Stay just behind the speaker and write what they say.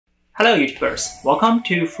Hello YouTubers, welcome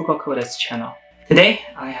to Frugal Coder's channel. Today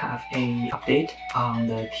I have an update on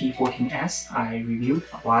the T14s I reviewed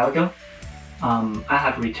a while ago. I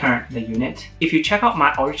have returned the unit. If you check out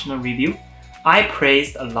my original review, I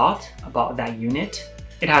praised a lot about that unit.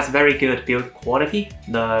 It has very good build quality,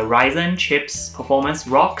 the Ryzen chips performance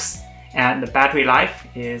rocks, and the battery life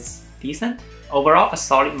is decent. Overall, a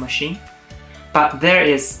solid machine. But there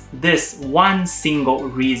is this one single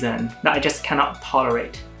reason that I just cannot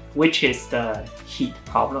tolerate, which is the heat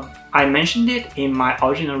problem. I mentioned it in my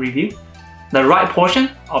original review. The right portion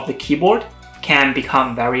of the keyboard can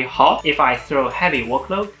become very hot if I throw heavy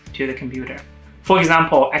workload to the computer. For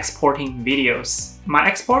example, exporting videos. My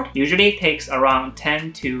export usually takes around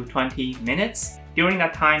 10 to 20 minutes. During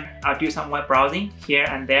that time, I'll do some web browsing here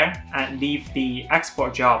and there and leave the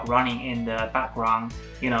export job running in the background,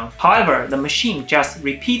 However, the machine just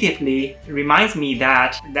repeatedly reminds me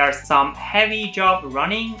that there's some heavy job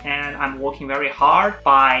running and I'm working very hard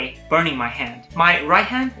by burning my hand. My right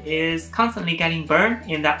hand is constantly getting burned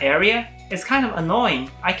in that area. It's kind of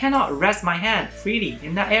annoying. I cannot rest my hand freely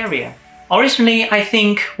in that area. Originally, I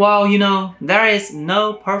think, there is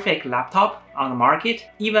no perfect laptop on the market.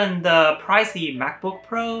 Even the pricey MacBook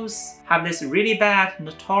Pros have this really bad,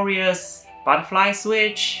 notorious butterfly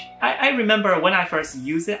switch. I remember when I first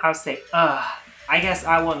used it, I would say, I guess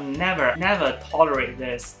I will never tolerate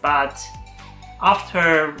this. But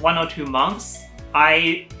after 1 or 2 months,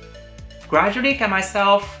 I gradually get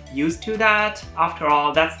myself used to that. After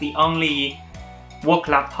all, that's the only work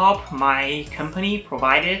laptop my company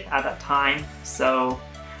provided at that time. So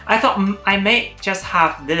I thought I may just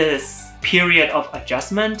have this period of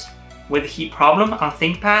adjustment with heat problem on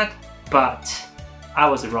Thinkpad, but I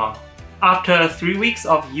was wrong. After 3 weeks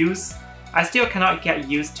of use, I still cannot get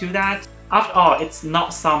used to that. After all, it's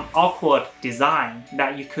not some awkward design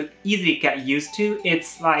that you could easily get used to.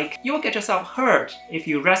 It's like you'll get yourself hurt if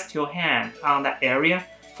you rest your hand on that area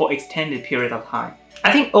for extended period of time.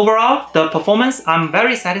 I think overall, the performance, I'm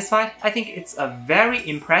very satisfied. I think it's a very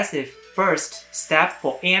impressive first step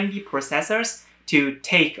for AMD processors to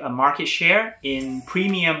take a market share in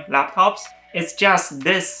premium laptops. It's just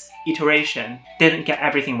this iteration didn't get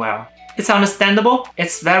everything well. It's understandable.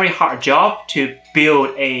 It's very hard job to build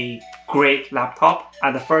a great laptop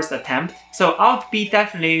at the first attempt. So I'll be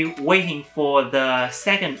definitely waiting for the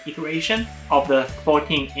second iteration of the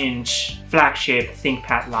 14-inch flagship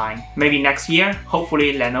ThinkPad line. Maybe next year,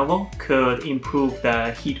 hopefully Lenovo could improve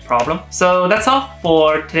the heat problem. So that's all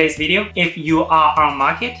for today's video. If you are on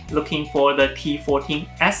market looking for the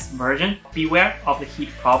T14s version, beware of the heat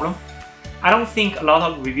problem. I don't think a lot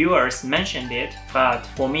of reviewers mentioned it, but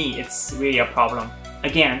for me, it's really a problem.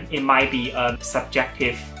 Again, it might be a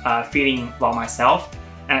subjective feeling about myself,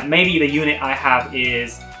 and maybe the unit I have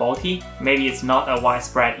is faulty, maybe it's not a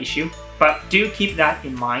widespread issue, but do keep that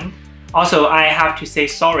in mind. Also, I have to say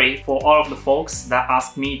sorry for all of the folks that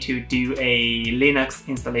asked me to do a Linux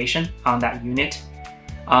installation on that unit.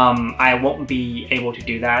 I won't be able to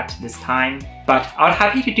do that this time, but I'll be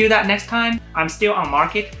happy to do that next time. I'm still on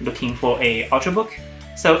market looking for a Ultrabook.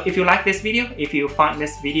 So if you like this video, if you find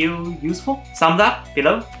this video useful, thumbs up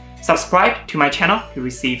below. Subscribe to my channel to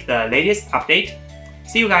receive the latest update.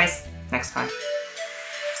 See you guys next time.